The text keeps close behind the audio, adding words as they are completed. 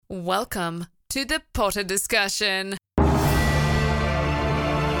Welcome to the Potter discussion.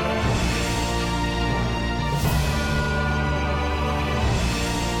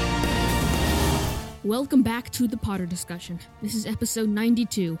 Welcome back to the Potter discussion. This is episode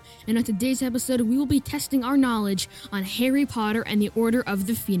 92, and on today's episode, we will be testing our knowledge on Harry Potter and the Order of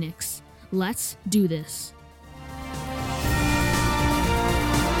the Phoenix. Let's do this.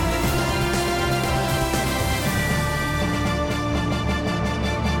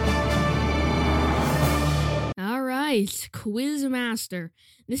 Alright, QuizMaster.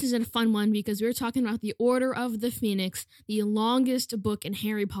 This is a fun one because we're talking about the Order of the Phoenix, the longest book in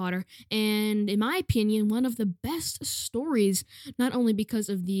Harry Potter, and in my opinion, one of the best stories, not only because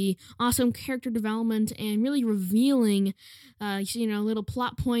of the awesome character development and really revealing, little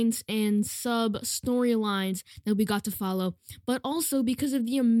plot points and sub-storylines that we got to follow, but also because of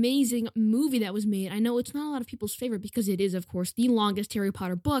the amazing movie that was made. I know it's not a lot of people's favorite because it is, of course, the longest Harry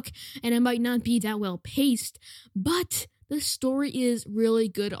Potter book, and it might not be that well paced, but the story is really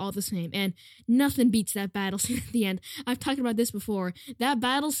good all the same, and nothing beats that battle scene at the end. I've talked about this before. That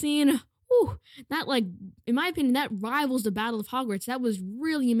battle scene, in my opinion, that rivals the Battle of Hogwarts. That was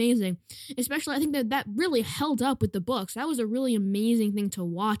really amazing. Especially, I think that really held up with the books. That was a really amazing thing to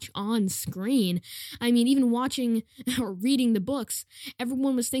watch on screen. I mean, even watching or reading the books,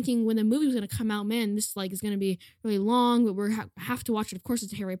 everyone was thinking when the movie was going to come out, man, this is going to be really long, but we have to watch it. Of course,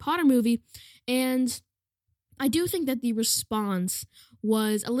 it's a Harry Potter movie, and I do think that the response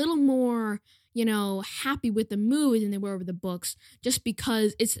was a little more, happy with the movie than they were with the books, just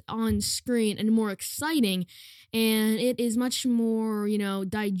because it's on screen and more exciting, and it is much more,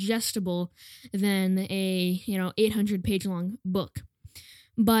 digestible than a, 800-page long book.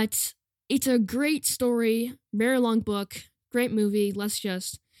 But it's a great story, very long book, great movie. Let's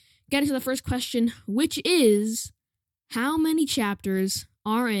just get into the first question, which is, how many chapters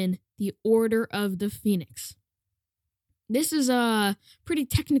are in the Order of the Phoenix? This is a pretty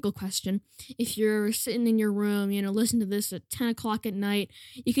technical question. If you're sitting in your room, listen to this at 10 o'clock at night,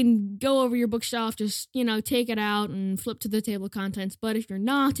 you can go over your bookshelf, just, take it out and flip to the table of contents. But if you're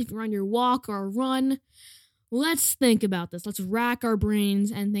not, if you're on your walk or run, let's think about this. Let's rack our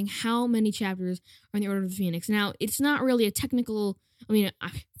brains and think how many chapters are in the Order of the Phoenix. Now, it's not really a technical,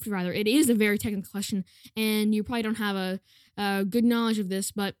 it is a very technical question, and you probably don't have a good knowledge of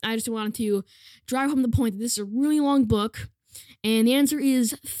this, but I just wanted to drive home the point that this is a really long book, and the answer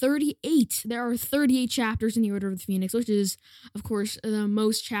is 38. There are 38 chapters in the Order of the Phoenix, which is, of course, the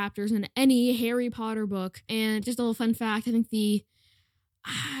most chapters in any Harry Potter book. And just a little fun fact, I think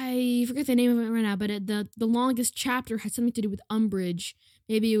I forget the name of it right now, but the longest chapter had something to do with Umbridge.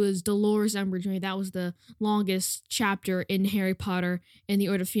 Maybe it was Dolores Umbridge. Maybe that was the longest chapter in Harry Potter and the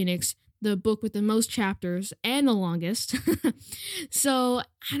Order of Phoenix, the book with the most chapters and the longest. So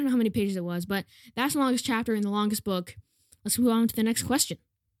I don't know how many pages it was, but that's the longest chapter in the longest book. Let's move on to the next question.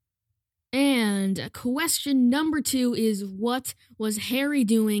 And question number 2 is, what was Harry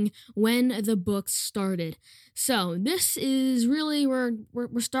doing when the book started? So this is really where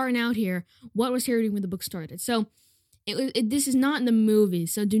we're starting out here. What was Harry doing when the book started? So this is not in the movie,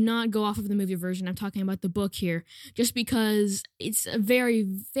 so do not go off of the movie version. I'm talking about the book here, just because it's a very,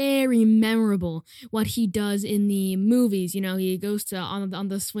 very memorable what he does in the movies. He goes to on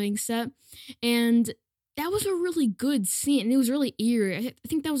the swing set, and that was a really good scene, and it was really eerie. I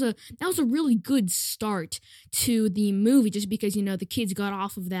think that was a really good start to the movie, just because, the kids got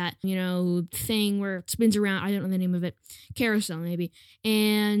off of that, thing where it spins around. I don't know the name of it. Carousel, maybe.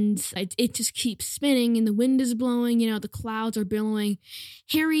 And it just keeps spinning, and the wind is blowing, the clouds are billowing.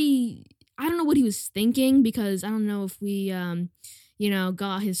 Harry, I don't know what he was thinking, because I don't know if we,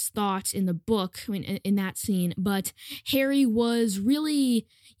 got his thoughts in the book, in that scene, but Harry was really,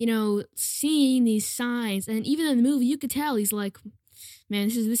 seeing these signs, and even in the movie, you could tell he's like, man,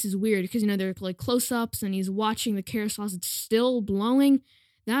 this is weird, because, they're like close-ups, and he's watching the carousels, it's still blowing.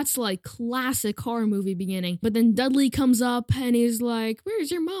 That's like classic horror movie beginning. But then Dudley comes up, and he's like,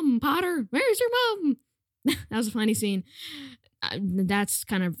 where's your mom, Potter? Where's your mom? That was a funny scene. That's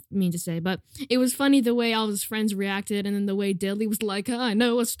kind of mean to say, but it was funny the way all his friends reacted, and then the way Dudley was like, I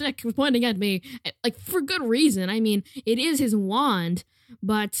know a stick was pointing at me, like, for good reason. I mean, it is his wand,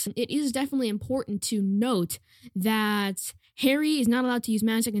 but it is definitely important to note that Harry is not allowed to use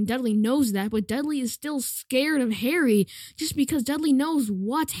magic, and Dudley knows that, but Dudley is still scared of Harry, just because Dudley knows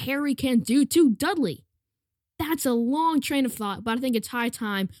what Harry can do to Dudley. That's a long train of thought, but I think it's high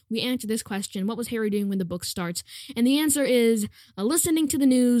time we answer this question. What was Harry doing when the book starts? And the answer is listening to the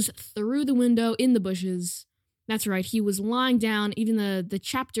news through the window in the bushes. That's right. He was lying down, even the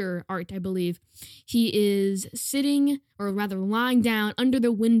chapter art, I believe. He is sitting, or rather lying down under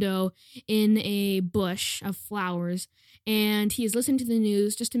the window in a bush of flowers, and he is listening to the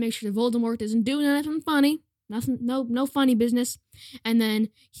news just to make sure that Voldemort isn't doing anything funny. Nothing, no funny business. And then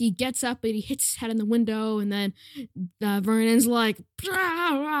he gets up and he hits his head on the window, and then Vernon's like,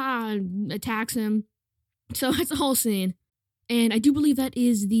 and attacks him. So that's the whole scene. And I do believe that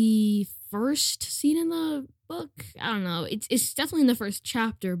is the first scene in the book. I don't know. It's definitely in the first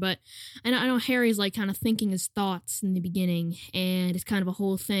chapter, but I know Harry's like kind of thinking his thoughts in the beginning, and it's kind of a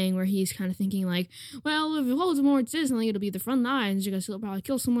whole thing where he's kind of thinking like, well, if Voldemort says something, it'll be the front lines because he'll probably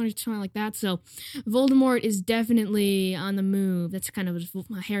kill someone or something like that. So Voldemort is definitely on the move. That's kind of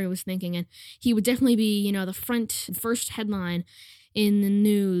what Harry was thinking, and he would definitely be, the first headline in the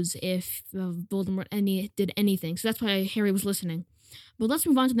news if Voldemort did anything. So that's why Harry was listening. But let's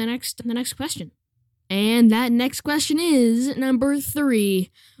move on to the next question. And that next question is number 3.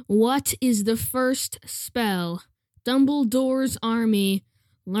 What is the first spell Dumbledore's army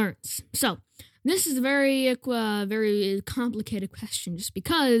learns? So this is a very complicated question just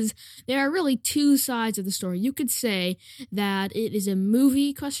because there are really two sides of the story. You could say that it is a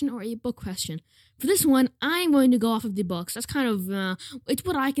movie question or a book question. For this one, I'm going to go off of the books. That's kind of, it's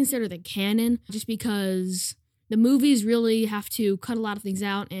what I consider the canon, just because the movies really have to cut a lot of things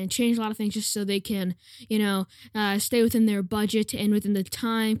out and change a lot of things just so they can, stay within their budget and within the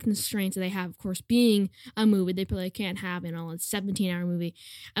time constraints that they have. Of course, being a movie, they probably can't have, a 17-hour movie.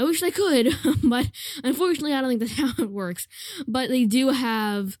 I wish they could, but unfortunately, I don't think that's how it works. But they do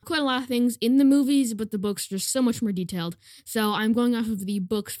have quite a lot of things in the movies, but the books are so much more detailed. So I'm going off of the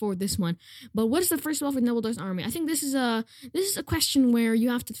books for this one. But what is the first spell for Dumbledore's army? I think this is a question where you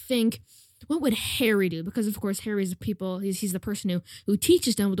have to think, what would Harry do? Because, of course, Harry's he's the person who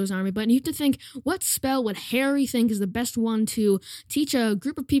teaches Dumbledore's army, but you have to think, what spell would Harry think is the best one to teach a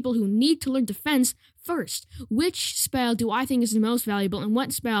group of people who need to learn defense first? Which spell do I think is the most valuable, and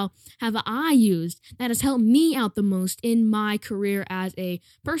what spell have I used that has helped me out the most in my career as a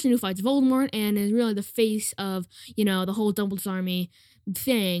person who fights Voldemort and is really the face of, the whole Dumbledore's army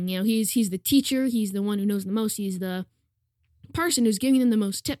thing? He's the teacher, he's the one who knows the most, he's the person who's giving them the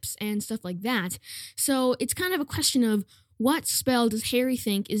most tips and stuff like that. So it's kind of a question of what spell does Harry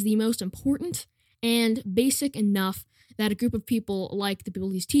think is the most important and basic enough that a group of people like the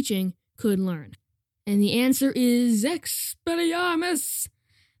people he's teaching could learn. And the answer is Expelliarmus,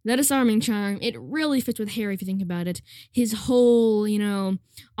 the disarming charm. It really fits with Harry if you think about it. His whole,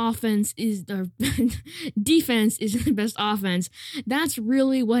 offense is, or defense is the best offense. That's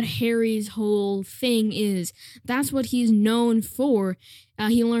really what Harry's whole thing is. That's what he's known for.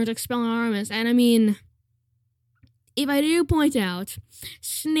 He learned Expelliarmus, and if I do point out,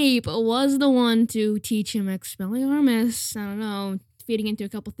 Snape was the one to teach him Expelliarmus. I don't know, feeding into a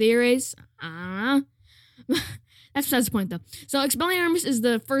couple theories. I don't know. That's besides the point, though. So Expelliarmus is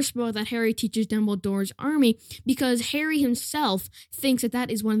the first spell that Harry teaches Dumbledore's army because Harry himself thinks that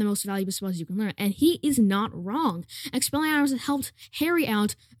is one of the most valuable spells you can learn, and he is not wrong. Expelliarmus has helped Harry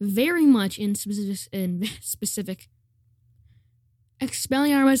out very much in specific.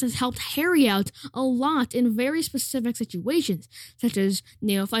 Expelliarmus has helped Harry out a lot in very specific situations, such as,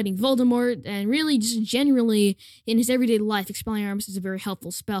 fighting Voldemort, and really just generally in his everyday life. Expelliarmus is a very helpful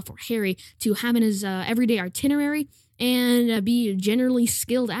spell for Harry to have in his everyday itinerary and be generally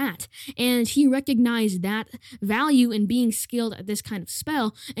skilled at. And he recognized that value in being skilled at this kind of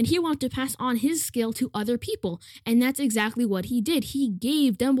spell, and he wanted to pass on his skill to other people. And that's exactly what he did. He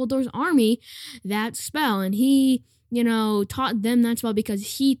gave Dumbledore's army that spell, and he taught them that spell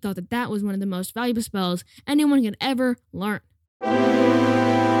because he thought that was one of the most valuable spells anyone could ever learn.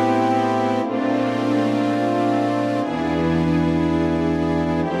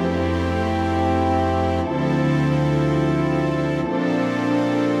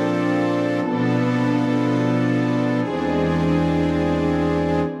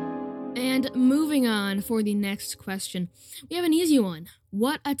 Moving on for the next question, we have an easy one.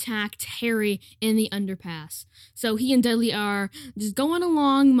 What attacked Harry in the underpass? So he and Dudley are just going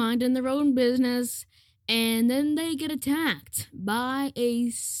along, minding their own business, and then they get attacked by a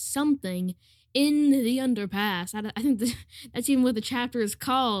something in the underpass. I think that's even what the chapter is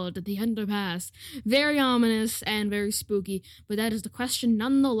called, the underpass. Very ominous and very spooky, but that is the question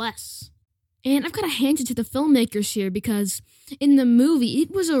nonetheless. And I've got to hand it to the filmmakers here because in the movie, it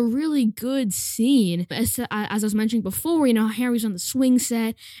was a really good scene. As I was mentioning before, Harry's on the swing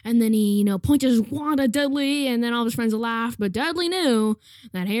set, and then he, pointed his wand at Dudley, and then all his friends laughed, but Dudley knew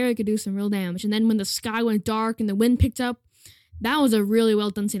that Harry could do some real damage. And then when the sky went dark and the wind picked up, That was a really well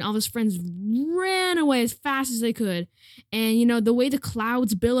done scene. All of his friends ran away as fast as they could. And, you know, the way the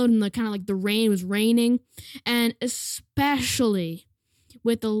clouds billowed and the kind of like the rain was raining, and especially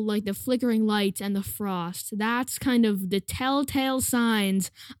with the flickering lights and the frost, that's kind of the telltale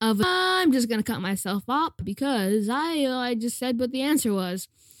signs of, I'm just going to cut myself up because I just said what the answer was.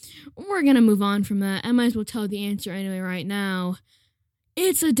 We're going to move on from that. I might as well tell the answer anyway right now.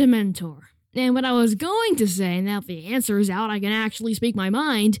 It's a Dementor. And what I was going to say, now that the answer is out, I can actually speak my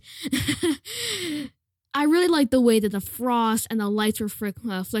mind. I really like the way that the frost and the lights were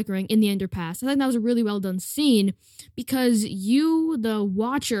flickering in the underpass. I think that was a really well done scene because you, the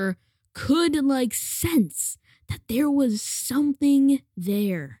watcher, could sense that there was something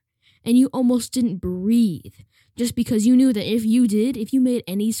there. And you almost didn't breathe just because you knew that if you made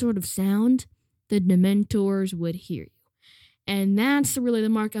any sort of sound, the Dementors would hear you. And that's really the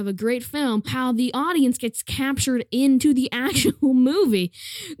mark of a great film, how the audience gets captured into the actual movie,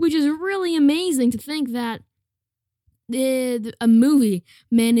 which is really amazing to think that a movie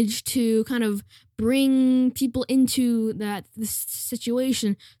managed to kind of bring people into this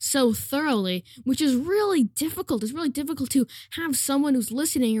situation so thoroughly, which is really difficult. It's really difficult to have someone who's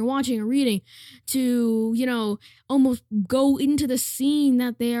listening or watching or reading to, almost go into the scene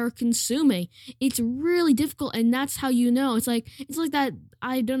that they are consuming. It's really difficult, and that's how you know. It's like that,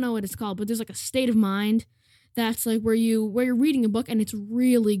 I don't know what it's called, but there's a state of mind that's where you're reading a book and it's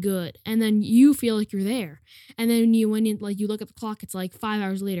really good, and then you feel like you're there, and then when you look at the clock, it's 5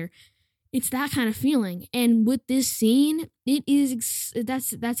 hours later. It's that kind of feeling, and with this scene,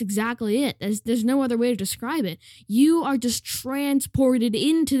 that's exactly it. There's no other way to describe it. You are just transported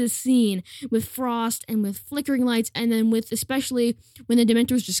into the scene with frost and with flickering lights, and then especially when the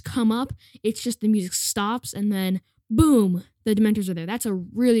Dementors just come up, it's just the music stops, and then boom, the Dementors are there. That's a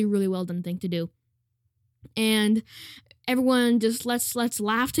really, really well done thing to do. And everyone just let's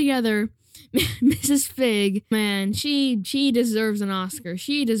laugh together. Mrs. Fig, man, she deserves an Oscar.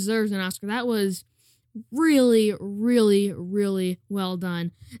 She deserves an Oscar. That was really, really, really well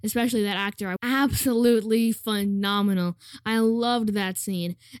done. Especially that actor. Absolutely phenomenal. I loved that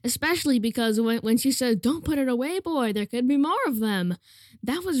scene. Especially because when she said, "Don't put it away, boy, there could be more of them."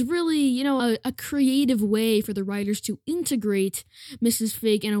 That was really, a creative way for the writers to integrate Mrs.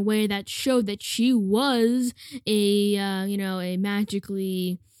 Fig in a way that showed that she was a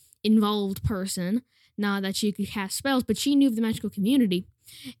magically involved person. Not that she could cast spells, but she knew of the magical community.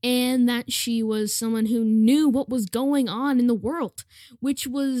 And that she was someone who knew what was going on in the world, which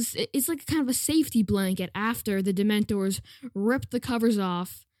it's like kind of a safety blanket after the Dementors ripped the covers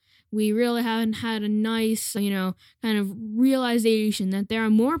off. We really haven't had a nice, kind of realization that there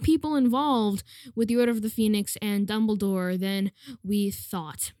are more people involved with the Order of the Phoenix and Dumbledore than we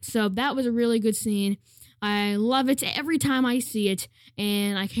thought. So that was a really good scene. I love it every time I see it,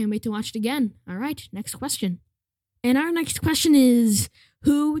 and I can't wait to watch it again. All right, next question. And our next question is,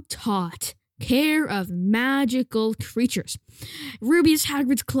 who taught care of magical creatures? Ruby is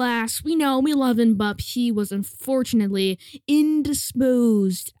Hagrid's class. We know, we love him, but he was unfortunately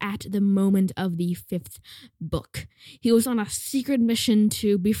indisposed at the moment of the 5th book. He was on a secret mission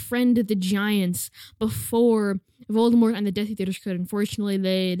to befriend the giants before Voldemort and the Death Eaters could. Unfortunately,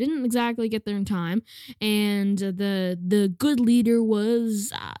 they didn't exactly get there in time, and the good leader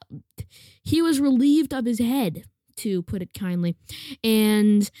was he was relieved of his head, to put it kindly,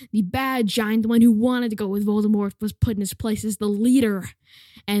 and the bad giant, the one who wanted to go with Voldemort, was put in his place as the leader,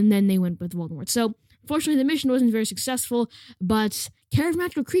 and then they went with Voldemort. So, unfortunately, the mission wasn't very successful, but Care of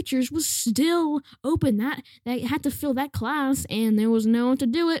Magical Creatures was still open. That had to fill that class, and there was no one to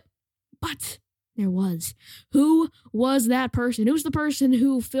do it, but there was. Who was that person? Who's the person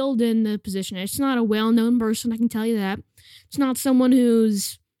who filled in the position? It's not a well-known person, I can tell you that. It's not someone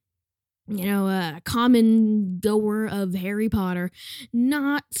who's a common goer of Harry Potter.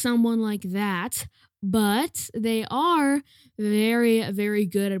 Not someone like that, but they are very, very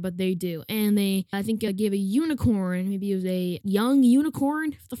good at what they do. And I think, gave a unicorn, maybe it was a young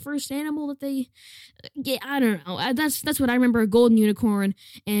unicorn, the first animal that they, I don't know. That's what I remember, a golden unicorn,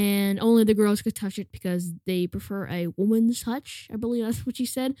 and only the girls could touch it because they prefer a woman's touch. I believe that's what she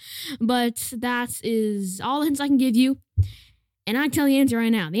said. But that is all the hints I can give you. And I can tell you the answer right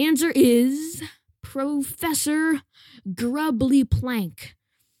now. The answer is Professor Grubbly Plank.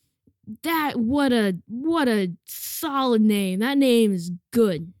 What a solid name. That name is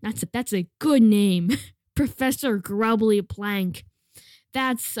good. That's a good name. Professor Grubbly Plank.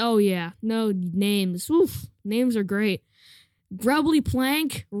 No names. Oof, names are great. Grubbly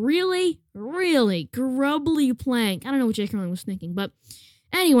Plank? Really? Really? Grubbly Plank. I don't know what J.K. Rowling was thinking, but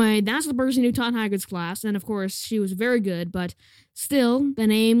Anyway, that's the person who taught Hagrid's class, and of course, she was very good, but still, the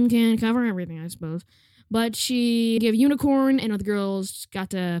name can cover everything, I suppose. But she gave a unicorn, and all the girls got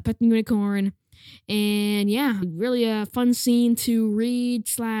to pet the unicorn. And yeah, really a fun scene to read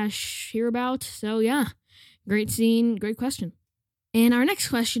 / hear about. So yeah, great scene, great question. And our next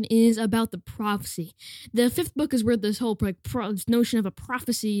question is about the prophecy. The 5th book is where this whole this notion of a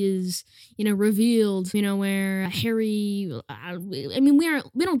prophecy is, revealed. Where Harry,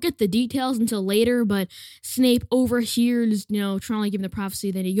 we don't get the details until later, but Snape overhears, trying to give him the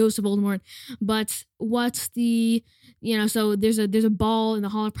prophecy. Then he goes to Voldemort. But what's the, so there's a ball in the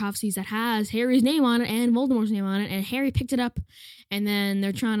Hall of Prophecies that has Harry's name on it and Voldemort's name on it, and Harry picked it up. And then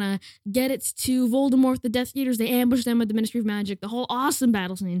they're trying to get it to Voldemort, the Death Eaters. They ambush them at the Ministry of Magic. The whole awesome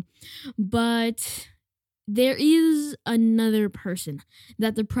battle scene. But there is another person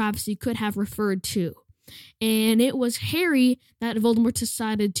that the prophecy could have referred to. And it was Harry that Voldemort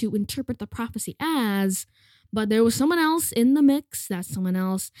decided to interpret the prophecy as. But there was someone else in the mix. That someone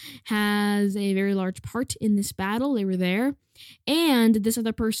else has a very large part in this battle. They were there. And this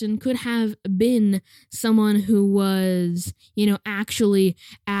other person could have been someone who was, actually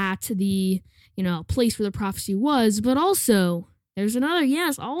at the, place where the prophecy was. But also, there's another,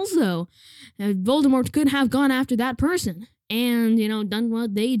 also, Voldemort could have gone after that person and, done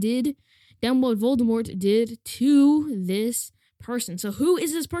what Voldemort did to this person. So who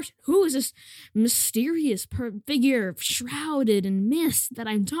is this person? Who is this mysterious figure shrouded in mist that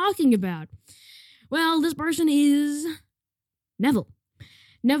I'm talking about? Well, this person is Neville.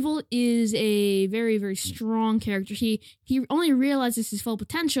 Neville is a very, very strong character. He only realizes his full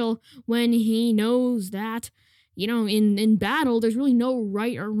potential when he knows that, in battle, there's really no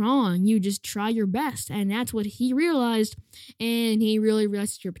right or wrong. You just try your best. And that's what he realized. And he really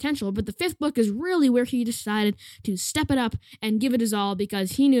realized your potential. But the 5th book is really where he decided to step it up and give it his all,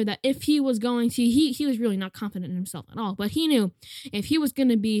 because he knew that if he was going to, he was really not confident in himself at all. But he knew if he was going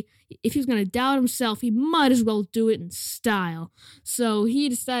to doubt himself, he might as well do it in style. So he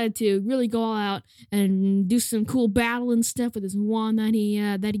decided to really go all out and do some cool battle and stuff with his wand that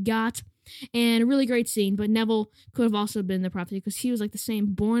he got. And a really great scene, but Neville could have also been the prophecy because he was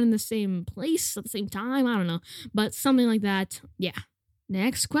born in the same place at the same time. I don't know, but something like that. Yeah.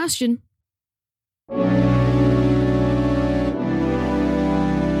 Next question.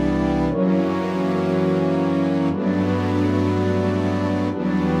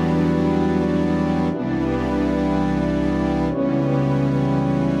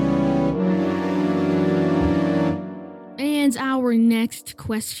 And our next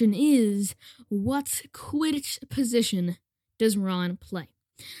question is, what Quidditch position does Ron play?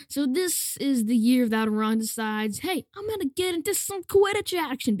 So this is the year that Ron decides, hey, I'm going to get into some Quidditch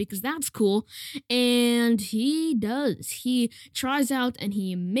action because that's cool. And he does. He tries out and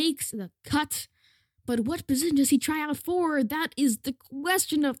he makes the cut. But what position does he try out for? That is the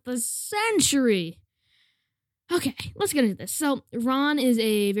question of the century. Okay, let's get into this. So, Ron is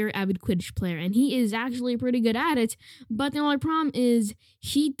a very avid Quidditch player, and he is actually pretty good at it, but the only problem is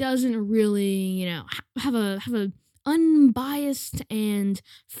he doesn't really, have a unbiased and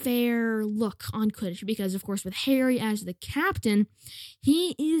fair look on Quidditch, because, of course, with Harry as the captain,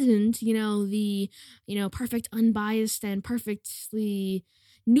 he isn't, the, perfect, unbiased, and perfectly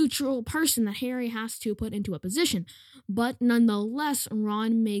neutral person that Harry has to put into a position. But nonetheless,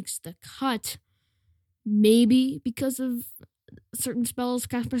 Ron makes the cut. Maybe because of certain spells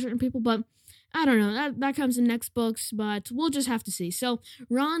cast by certain people, but I don't know. That comes in next books, but we'll just have to see. So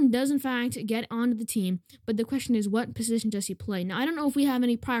Ron does, in fact, get onto the team, but the question is, what position does he play? Now, I don't know if we have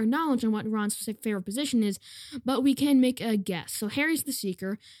any prior knowledge on what Ron's favorite position is, but we can make a guess. So Harry's the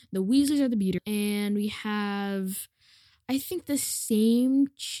Seeker, the Weasleys are the Beater, and we have, I think, the same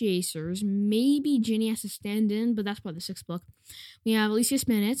Chasers. Maybe Ginny has to stand in, but that's probably the 6th book. We have Alicia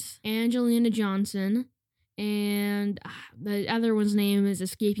Spinnet, Angelina Johnson, and the other one's name is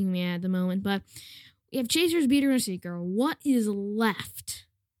escaping me at the moment. But we have Chasers, Beater, and Seeker. What is left?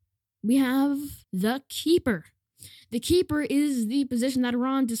 We have the Keeper. The Keeper is the position that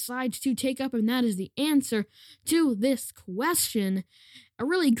Ron decides to take up, and that is the answer to this question. A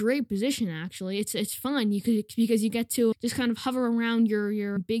really great position, actually. It's fun because you get to just kind of hover around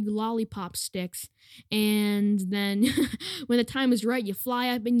your big lollipop sticks, and then when the time is right, you fly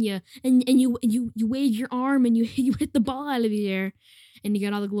up and you wave your arm and you hit the ball out of the air, and you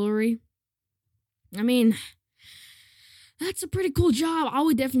get all the glory. I mean, that's a pretty cool job. I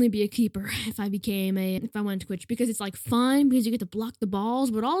would definitely be a keeper if I went to Quidditch, because it's fun because you get to block the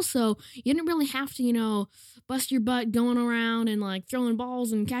balls, but also you didn't really have to, bust your butt going around and throwing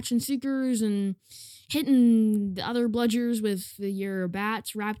balls and catching seekers and hitting the other bludgers with your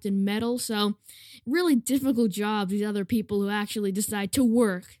bats wrapped in metal. So really difficult jobs, these other people who actually decide to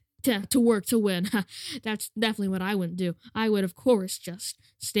work. To win. That's definitely what I wouldn't do. I would, of course, just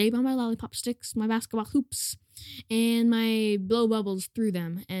stay by my lollipop sticks, my basketball hoops, and my blow bubbles through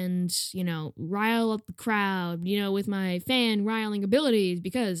them, and, rile up the crowd, with my fan riling abilities,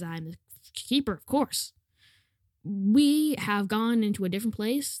 because I'm the keeper, of course. We have gone into a different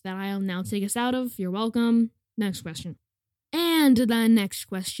place that I'll now take us out of. You're welcome. Next question. And the next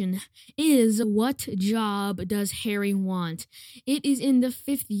question is, what job does Harry want? It is in the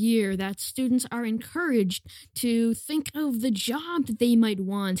 5th year that students are encouraged to think of the job that they might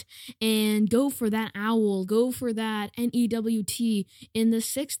want and go for that OWL, go for that NEWT in the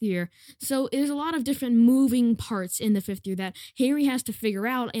 6th year. So there's a lot of different moving parts in the 5th year that Harry has to figure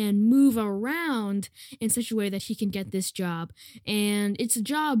out and move around in such a way that he can get this job. And it's a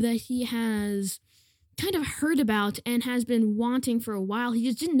job that he has kind of heard about and has been wanting for a while. He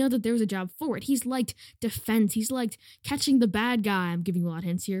just didn't know that there was a job for it. He's liked defense. He's liked catching the bad guy. I'm giving you a lot of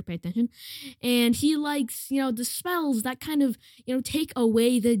hints here. Pay attention. And he likes, the spells that kind of, take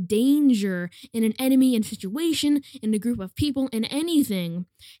away the danger in an enemy, in a situation, in a group of people, in anything.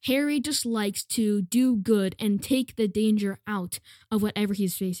 Harry just likes to do good and take the danger out of whatever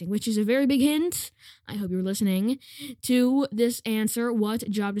he's facing, which is a very big hint. I hope you're listening to this answer. What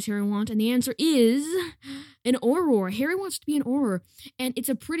job does Harry want? And the answer is an Auror. Harry wants to be an Auror, and it's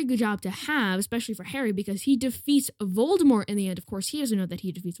a pretty good job to have, especially for Harry, because he defeats Voldemort in the end. Of course, he doesn't know that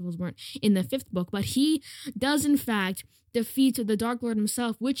he defeats Voldemort in the 5th book, but he does, in fact, defeat the Dark Lord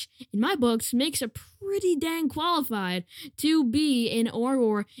himself, which, in my books, makes it pretty dang qualified to be an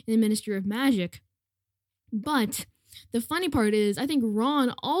Auror in the Ministry of Magic. But the funny part is, I think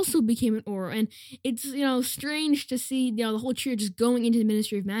Ron also became an Auror, and it's, strange to see, the whole trio just going into the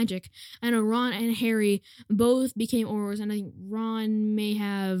Ministry of Magic. I know Ron and Harry both became Aurors, and I think Ron may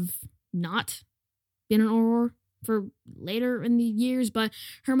have not been an Auror for later in the years, but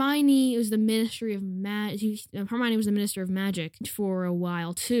Hermione was the Ministry of Hermione was the Minister of Magic for a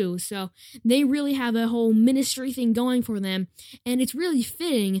while too, so they really have a whole ministry thing going for them, and it's really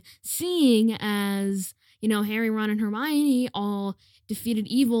fitting, seeing as Harry, Ron, and Hermione all defeated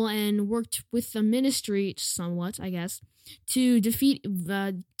evil and worked with the Ministry somewhat, I guess, to defeat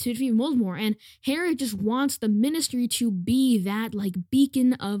Voldemort. And Harry just wants the Ministry to be that,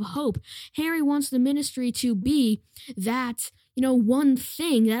 beacon of hope. Harry wants the Ministry to be that, one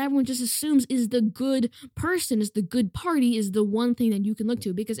thing that everyone just assumes is the good person, is the good party, is the one thing that you can look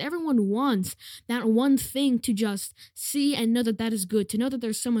to, because everyone wants that one thing to just see and know that that is good, to know that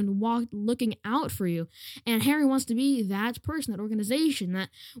there's someone looking out for you. And Harry wants to be that person, that organization, that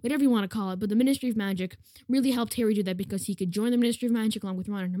whatever you want to call it. But the Ministry of Magic really helped Harry do that, because he could join the Ministry of Magic along with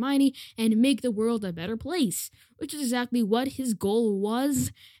Ron and Hermione and make the world a better place, which is exactly what his goal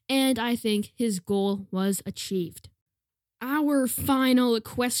was, and I think his goal was achieved. Our final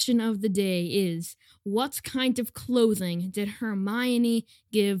question of the day is, what kind of clothing did Hermione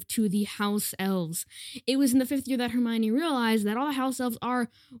give to the house elves? It was in the 5th year that Hermione realized that all the house elves are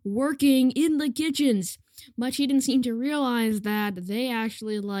working in the kitchens, but she didn't seem to realize that they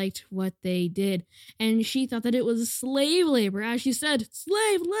actually liked what they did, and she thought that it was slave labor, as she said,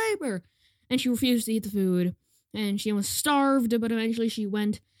 slave labor, and she refused to eat the food. And she almost starved, but eventually she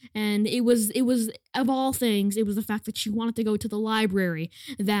went, and it was, of all things, it was the fact that she wanted to go to the library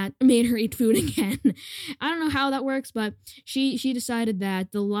that made her eat food again. I don't know how that works, but she decided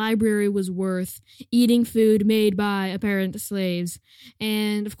that the library was worth eating food made by apparent slaves.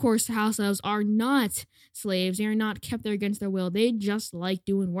 And, of course, the house elves are not slaves. They are not kept there against their will. They just like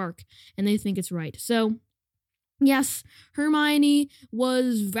doing work, and they think it's right. So, yes, Hermione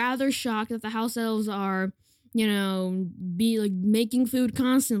was rather shocked that the house elves are making food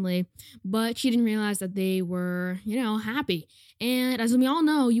constantly, but she didn't realize that they were, happy. And as we all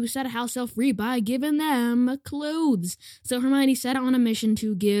know, you set a house elf free by giving them clothes. So Hermione set on a mission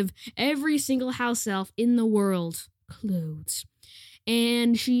to give every single house elf in the world clothes.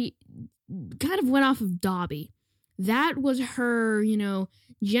 And she kind of went off of Dobby. That was her,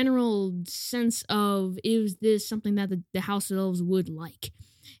 general sense of, is this something that the house elves would like?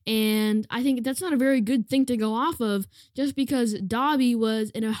 And I think that's not a very good thing to go off of, just because Dobby was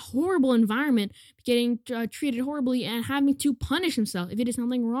in a horrible environment, getting treated horribly and having to punish himself if he did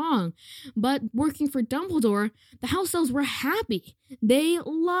something wrong. But working for Dumbledore, the house elves were happy. They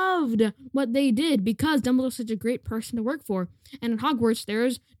loved what they did because Dumbledore's such a great person to work for. And at Hogwarts,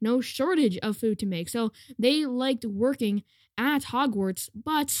 there's no shortage of food to make. So they liked working at Hogwarts,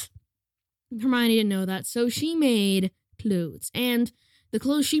 but Hermione didn't know that. So she made clothes. And the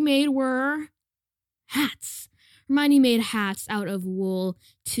clothes she made were hats. Hermione made hats out of wool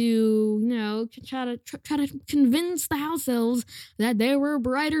to, try to convince the house elves that there were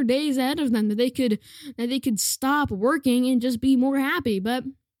brighter days ahead of them, that they could stop working and just be more happy. But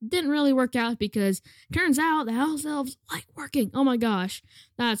didn't really work out because turns out the house elves like working. Oh my gosh,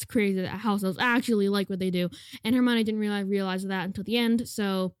 that's crazy that house elves actually like what they do. And Hermione didn't realize that until the end.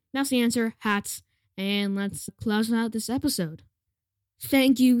 So that's the answer, hats. And let's close out this episode.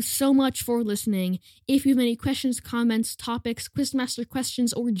 Thank you so much for listening. If you have any questions, comments, topics, QuizMaster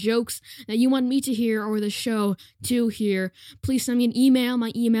questions, or jokes that you want me to hear or the show to hear, please send me an email.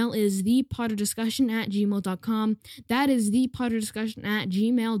 My email is thepotterdiscussion@gmail.com. That is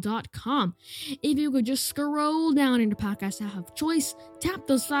thepotterdiscussion@gmail.com. If you could just scroll down into podcast app of choice, tap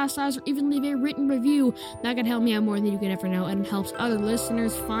those 5 stars, or even leave a written review, that could help me out more than you could ever know, and it helps other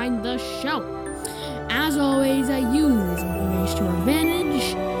listeners find the show. As always,